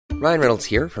Ryan Reynolds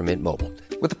here from Mint Mobile.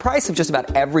 With the price of just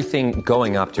about everything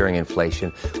going up during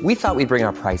inflation, we thought we'd bring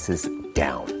our prices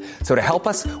down. So to help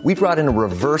us, we brought in a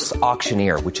reverse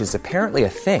auctioneer, which is apparently a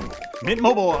thing. Mint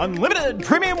Mobile Unlimited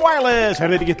Premium Wireless. How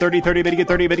to get 30, 30, bit to get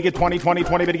 30, bit to get 20, 20,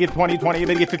 20, bit to get 20, 20,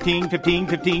 bit to get 15, 15,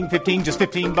 15, 15, just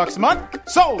 $15 a month?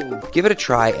 Sold! Give it a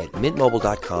try at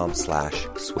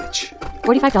mintmobile.com/switch.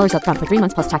 $45 up front for 3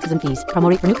 months plus taxes and fees. Promo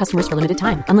rate for new customers for limited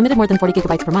time. Unlimited more than 40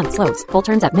 gigabytes per month. Slows full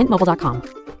terms at mintmobile.com.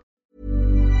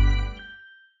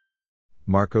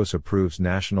 Marcos approves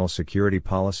national security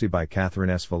policy by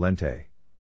Catherine S. Valente.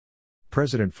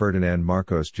 President Ferdinand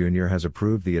Marcos Jr. has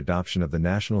approved the adoption of the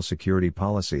National Security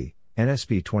Policy,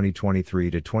 NSP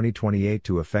 2023-2028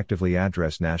 to effectively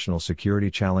address national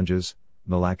security challenges,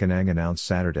 Malacanang announced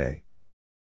Saturday.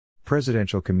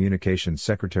 Presidential Communications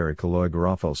Secretary Kaloy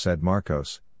Garofalo said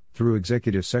Marcos, through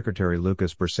Executive Secretary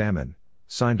Lucas Bersamin,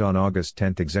 signed on August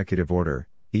 10 Executive Order,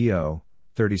 EO,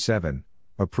 37,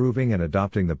 approving and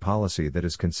adopting the policy that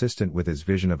is consistent with his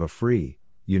vision of a free,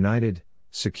 united,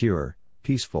 secure,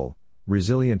 peaceful,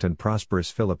 resilient and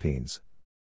prosperous Philippines.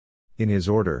 In his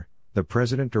order, the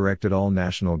President directed all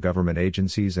national government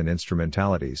agencies and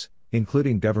instrumentalities,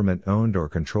 including government-owned or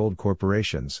controlled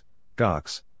corporations,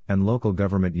 GOCs, and local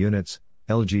government units,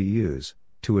 LGUs,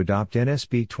 to adopt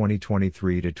NSP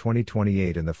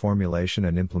 2023-2028 in the formulation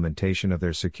and implementation of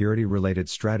their security-related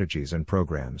strategies and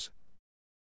programs.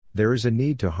 There is a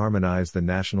need to harmonize the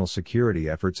national security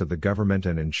efforts of the government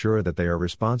and ensure that they are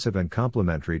responsive and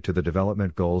complementary to the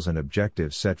development goals and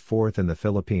objectives set forth in the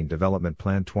Philippine Development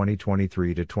Plan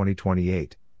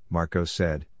 2023-2028, Marcos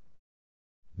said.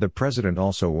 The President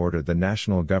also ordered the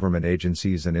national government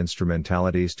agencies and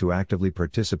instrumentalities to actively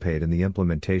participate in the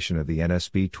implementation of the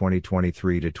NSP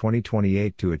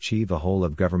 2023-2028 to achieve a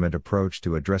whole-of-government approach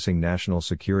to addressing national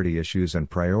security issues and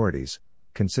priorities,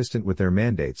 consistent with their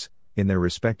mandates, in their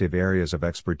respective areas of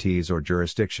expertise or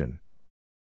jurisdiction.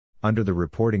 Under the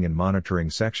Reporting and Monitoring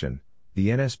section, the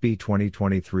NSP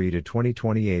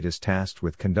 2023-2028 is tasked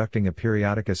with conducting a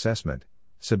periodic assessment,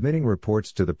 submitting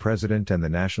reports to the President and the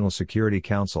National Security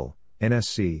Council,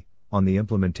 NSC, on the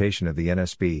implementation of the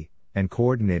NSP, and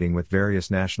coordinating with various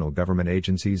national government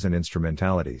agencies and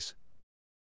instrumentalities.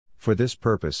 For this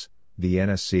purpose, the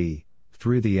NSC,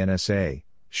 through the NSA,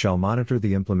 shall monitor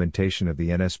the implementation of the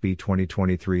NSP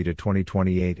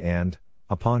 2023-2028 and,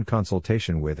 upon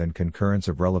consultation with and concurrence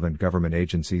of relevant government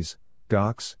agencies,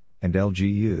 GOCs, and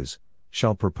LGUs,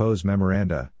 shall propose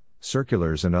memoranda,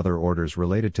 circulars and other orders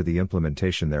related to the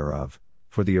implementation thereof,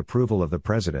 for the approval of the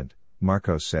President,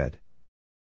 Marcos said.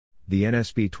 The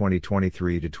NSP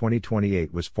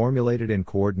 2023-2028 was formulated in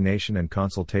coordination and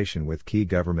consultation with key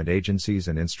government agencies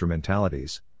and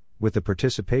instrumentalities, with the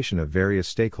participation of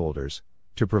various stakeholders,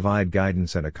 to provide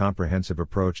guidance and a comprehensive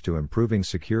approach to improving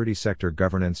security sector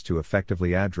governance to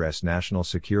effectively address national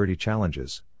security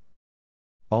challenges.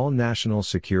 All national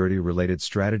security-related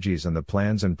strategies and the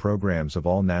plans and programs of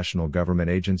all national government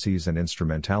agencies and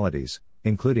instrumentalities,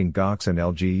 including GOCs and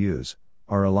LGUs,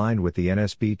 are aligned with the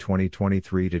NSP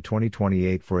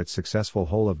 2023-2028 for its successful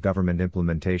whole-of-government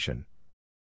implementation.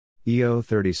 EO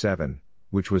 37,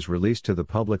 which was released to the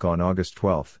public on August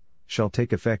 12, shall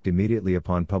take effect immediately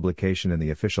upon publication in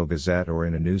the Official Gazette or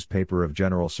in a newspaper of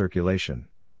general circulation.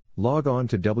 Log on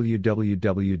to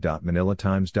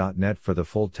www.manilatimes.net for the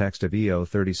full text of EO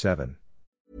 37.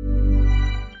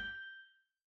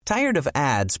 Tired of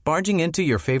ads barging into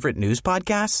your favorite news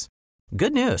podcasts?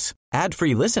 Good news.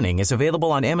 Ad-free listening is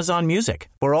available on Amazon Music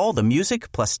for all the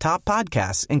music plus top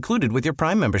podcasts included with your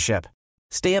Prime membership.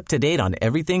 Stay up to date on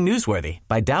everything newsworthy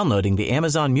by downloading the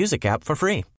Amazon Music app for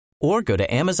free. Or go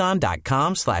to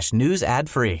amazon.com/news ad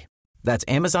free. That's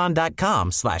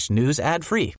amazon.com/news ad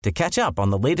free to catch up on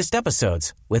the latest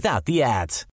episodes without the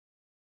ads.